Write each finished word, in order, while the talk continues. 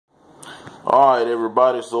Alright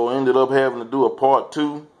everybody, so I ended up having to do a part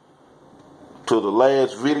 2 to the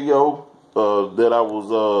last video that I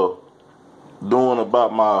was doing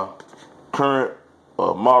about my current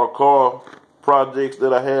model car projects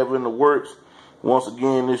that I have in the works. Once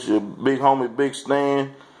again, this is your big homie Big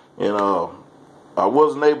Stan, and I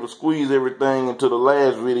wasn't able to squeeze everything into the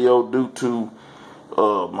last video due to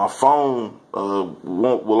my phone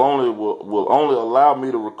will only allow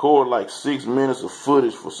me to record like 6 minutes of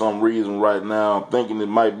footage for some reason right now. I'm thinking it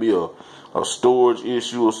might be a storage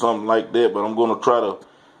issue or something like that, but I'm going to try to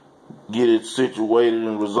get it situated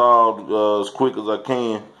and resolved as quick as I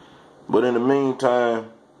can. But in the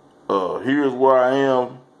meantime, here's where I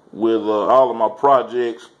am with all of my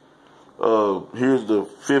projects. Here's the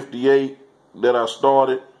 58 that I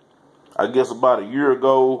started. I guess about a year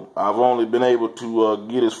ago. I've only been able to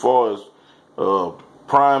get as far as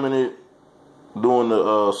priming it, doing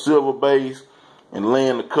the silver base, and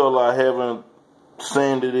laying the color. I haven't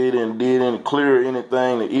sanded it and did any clear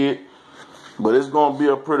anything to it. But it's going to be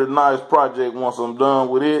a pretty nice project once I'm done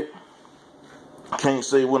with it. Can't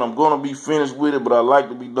say when I'm going to be finished with it, but I like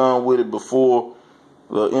to be done with it before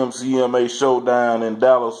the MCMA Showdown in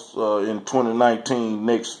Dallas in 2019,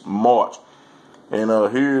 next March. And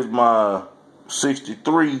here's my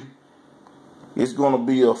 63. It's going to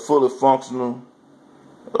be a fully functional,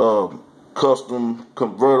 custom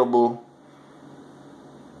convertible.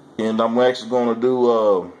 And I'm actually going to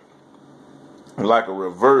do like a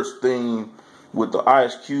reverse thing with the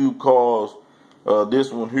Ice Cube cars.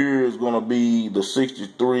 This one here is going to be the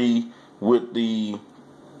 63 with the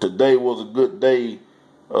Today Was a Good Day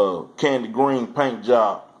candy green paint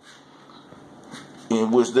job,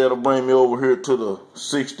 in which that'll bring me over here to the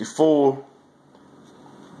 64.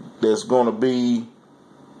 That's going to be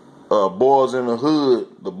Boys in the Hood,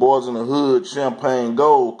 the Boys in the Hood champagne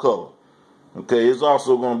gold color. Okay, it's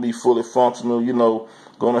also going to be fully functional, you know,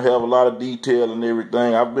 going to have a lot of detail and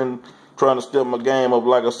everything. I've been trying to step my game up,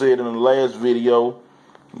 like I said in the last video,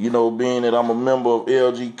 you know, being that I'm a member of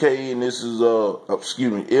LGK, and this is,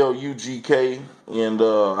 LUGK, and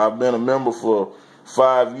I've been a member for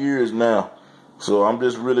 5 years now. So I'm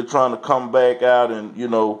just really trying to come back out and, you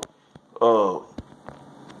know,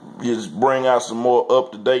 just bring out some more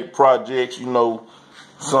up-to-date projects, you know,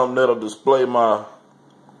 something that'll display my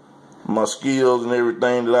skills and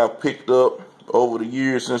everything that I've picked up over the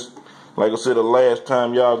years since, like I said, the last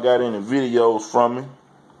time y'all got any videos from me.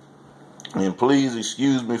 And please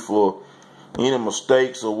excuse me for any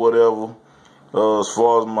mistakes or whatever as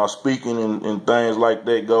far as my speaking and things like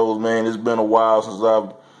that goes, man. It's been a while since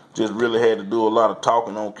I've just really had to do a lot of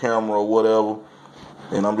talking on camera or whatever,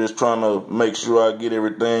 and I'm just trying to make sure I get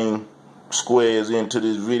everything squares into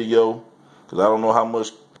this video, because I don't know how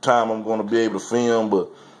much time I'm going to be able to film. But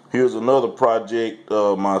here's another project,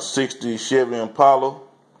 my 60 Chevy Impala.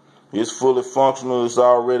 It's fully functional. It's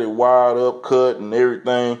already wired up, cut, and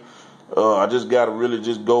everything. I just got to really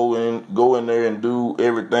just go in there and do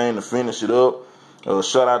everything to finish it up.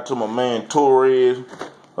 Shout out to my man Torres.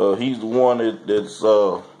 He's the one that's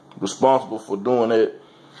responsible for doing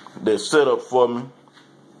that setup for me.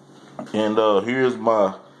 And here's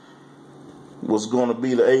what's going to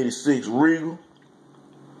be the 86 Regal.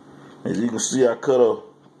 As you can see, I cut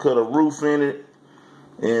a roof in it,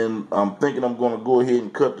 and I'm thinking I'm going to go ahead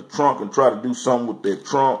and cut the trunk and try to do something with that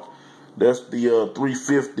trunk. That's the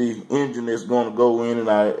 350 engine that's going to go in, and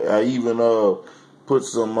I even put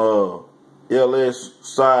some LS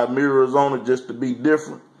side mirrors on it just to be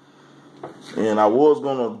different. And I was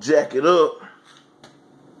going to jack it up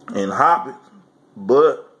and hop it,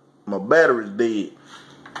 but my battery's dead.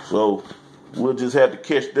 So we'll just have to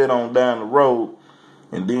catch that on down the road.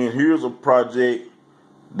 And then here's a project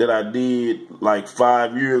that I did like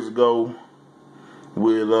 5 years ago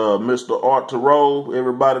with Mr. Arturo.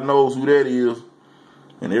 Everybody knows who that is.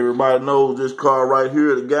 And everybody knows this car right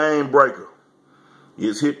here, the Game Breaker.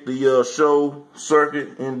 It's hit the show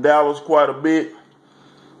circuit in Dallas quite a bit.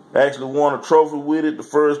 Actually won a trophy with it the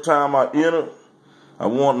first time I entered. I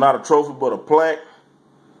won not a trophy but a plaque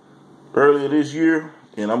earlier this year.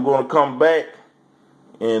 And I'm going to come back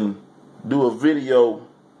and do a video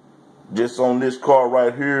just on this car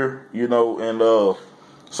right here, you know, and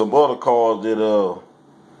some other cars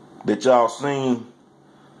that y'all seen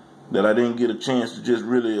that I didn't get a chance to just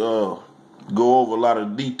really go over a lot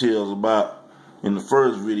of details about in the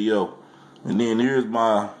first video. And then here's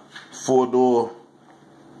my four-door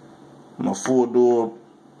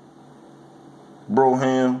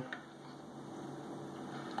Broham.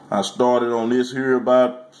 I started on this here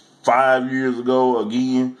about 5 years ago.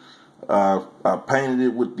 Again, I painted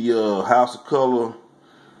it with the House of Color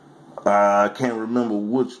I can't remember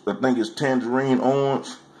which. I think it's tangerine orange.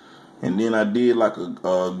 And then I did like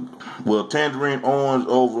tangerine orange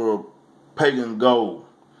over pagan gold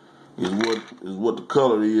is what the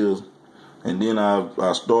color is. And then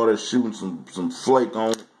I started shooting some flake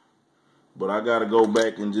on it. But I gotta go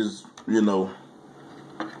back and just,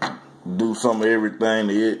 do some of everything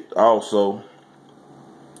to it also.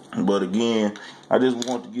 But again, I just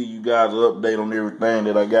want to give you guys an update on everything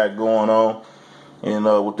that I got going on. And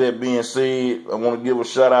with that being said, I want to give a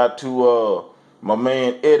shout out to my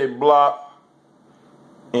man Eddie Block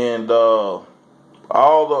and all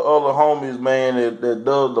the other homies, man, that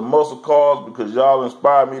does the muscle cars, because y'all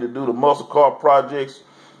inspired me to do the muscle car projects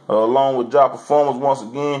along with Job Performance once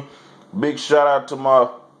again. Big shout out to my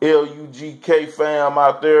LUGK fam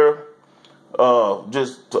out there.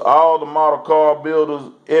 Just to all the model car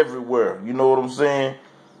builders everywhere. You know what I'm saying?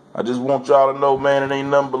 I just want y'all to know, man, it ain't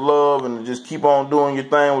nothing but love, and just keep on doing your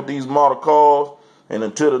thing with these model cars. And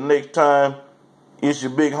until the next time, it's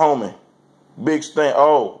your big homie, Big Stan.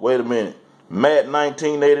 Oh, wait a minute. Matt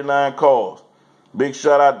 1989 Cars. Big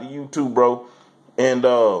shout out to you too, bro. And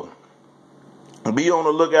be on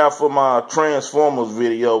the lookout for my Transformers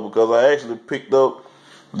video, because I actually picked up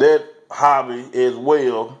that hobby as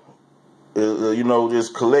well.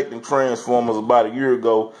 Just collecting Transformers about a year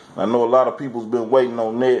ago. I know a lot of people's been waiting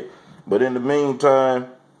on that. But in the meantime,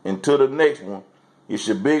 until the next one, it's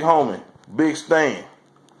your big homie, Big Stan,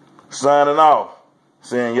 signing off,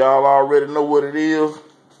 saying y'all already know what it is,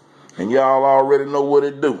 and y'all already know what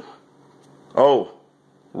it do. Oh,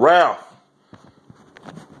 Ralph,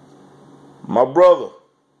 my brother,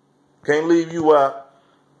 can't leave you out.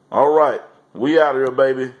 All right, we out here,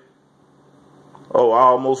 baby. Oh, I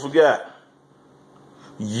almost forgot.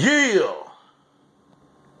 Yeah!